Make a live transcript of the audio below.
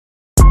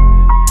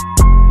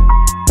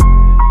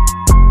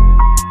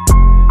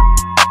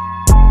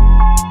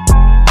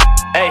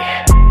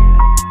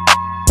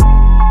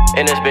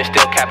And this bitch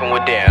still capping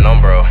with Dan,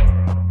 bro.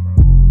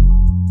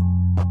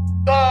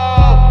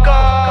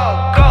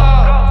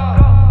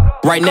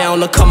 Right now on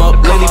the come up,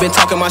 lately been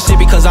talking my shit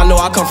because I know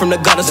I come from the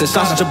gutter since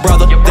I'm such a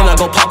brother. Then I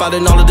go pop out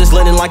in all of this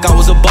linen like I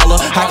was a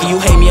baller. How can you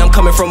hate me? I'm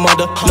coming from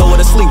under. Nowhere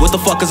to sleep, what the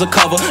fuck is a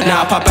cover?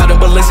 Now I pop out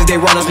in Balenciagas, they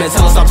run us, man,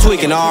 tell us stop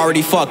tweaking, I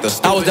already fucked us.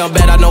 I was down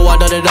bad, I know I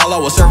done it all, I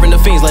was serving the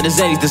fiends, let the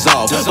Zennies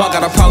dissolve. If I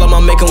got a problem,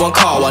 I'm making one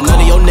call, while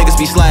none of your niggas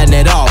be sliding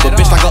at all. But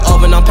bitch like an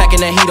oven, I'm packing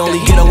that heat, only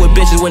get up with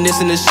bitches when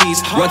it's in the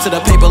sheets. Run to the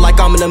paper like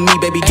I'm in the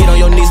meat, baby, get on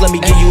your knees, let me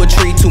give you a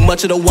treat. Too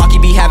much of the walkie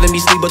be having me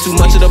sleep, but too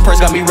much of the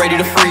purse got me ready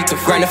to freak.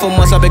 Grinding for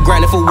months, I've been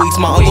grinding for weeks,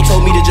 my uncle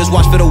told me to just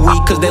watch for the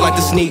week, cause they like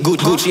to sneak.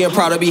 Gucci and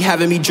Prada be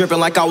having me dripping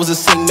like I was a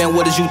sing, man,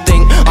 what did you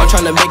think? I'm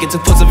trying to make it to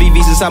put some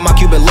VVs inside my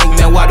Cuban link,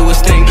 man, why do it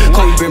sting?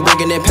 Kobe been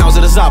bringing in pounds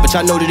of the Zod, but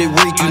I know that it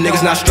reek, you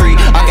niggas not street.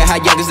 I can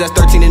have youngers that's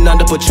 13 and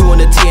under, put you in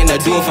the T and they'll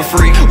do it for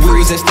free.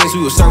 We was in stinks,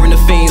 we was serving the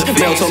fiends.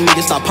 Mel told me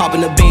to stop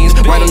popping the beans.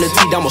 Right on the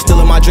T, down,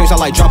 still in my dreams, I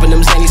like dropping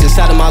them Zennies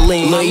inside of my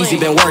lean. Lil Eazzyy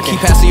been working,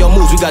 keep passing your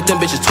moves, we got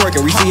them bitches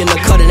twerking. We see in the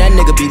cut and that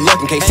nigga be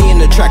lurking, can't see in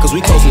the track cause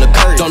we closing the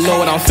curtain. Don't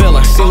know what I'm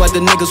feeling, seem like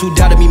the niggas who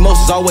doubted me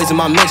most is always in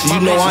my mentions.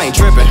 You know I ain't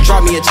tripping.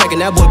 Drop me a check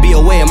and that boy be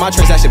away and my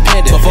transaction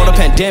pending. Before the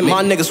pandemic,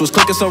 my niggas was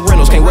clicking some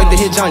rentals. Can't wait to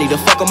hit Johnny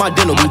to fuck up my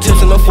dental. Do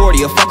tips in the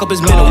 40 or fuck up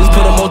his mental. We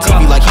put him on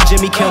TV like he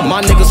Jimmy Kimmel.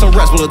 My niggas some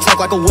reps will attack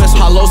like a whistle.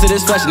 Hollows to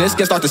this flesh and this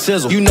skin start to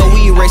sizzle. You know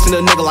we erasing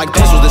a nigga like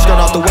pistols. The skirt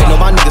off the way, no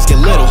my niggas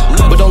get little.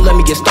 But don't let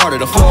me get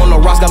started. The flow on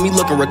the rocks got me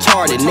looking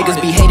retarded.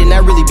 Niggas be hating,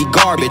 that really be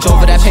garbage.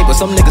 Over that paper,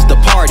 some niggas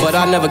departed. But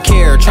I never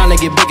care. Trying to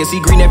get big and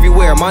see green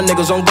everywhere. My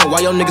niggas on go,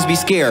 why your niggas be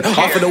scared?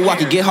 Off of the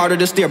walkie, get harder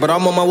to steer. But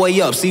I'm on my way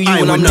up. See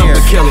you when I'm there.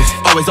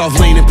 Always off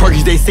lean and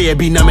perkies, they say it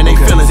be numbing they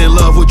feelings. In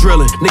love with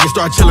drilling. Niggas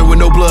start chilling with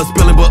no blood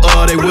spilling, but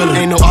they willing.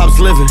 Ain't no ops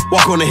living.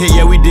 Walk on the hit,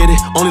 yeah we did it.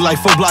 Only like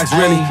 4 blocks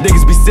really.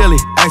 Niggas be silly.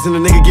 Asking a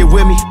nigga get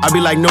with me, I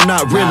be like no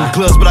not really.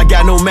 Clubs but I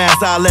got no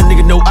mask, I let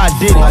nigga know I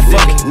did it.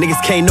 Fuck it, niggas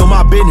can't know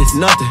my business,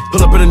 nothing.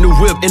 Pull up in a new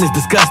whip and it's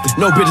disgusting.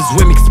 No bitches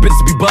with me cause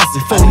bitches be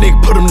bustin'. 4 niggas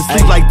put them to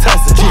sleep like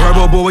tussin'.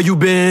 Herbo boy where you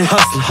been?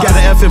 Hustlin'. Got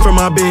an F in from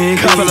my big.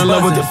 Fell in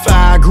love with the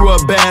fire, grew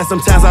up bad.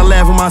 Sometimes I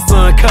laugh when my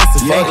son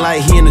cussin'. Ain't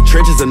like he in the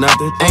trenches or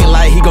nothing. Ain't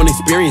like he gon'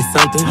 experience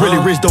something. Really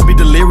rich, don't be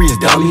delirious,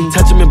 dummy.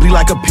 Touch him and bleed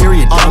like a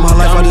period. All my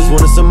life I just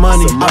wanted some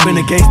money. I been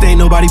a gangsta, ain't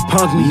nobody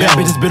punk me. That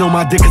bitch just been on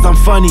my dick cause I'm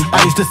funny.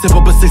 I used to sip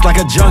up a 6 like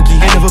a junkie.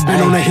 Ain't never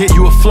been on a hit,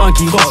 you a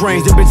flunky. Close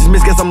range, them bitches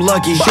miss, guess I'm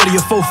lucky. Shorty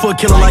a 4-foot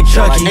killer like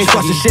Chucky. Ain't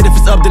trustin' shit if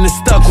it's up, then it's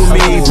stuck with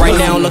me. Right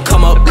now on the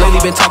come up,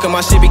 lately been talking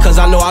my shit because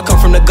I know I come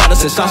from the gutter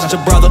since I'm such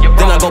a brother.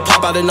 Then I go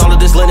pop out in all of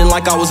this linen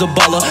like I was a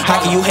baller.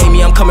 How can you hate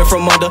me? I'm coming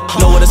from under.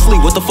 Nowhere to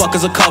sleep, what the fuck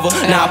is a cover?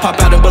 Now I pop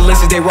out in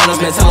Balenciagas, they run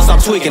us, man, tell us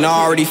stop tweaking, I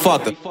already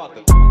fucked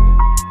her.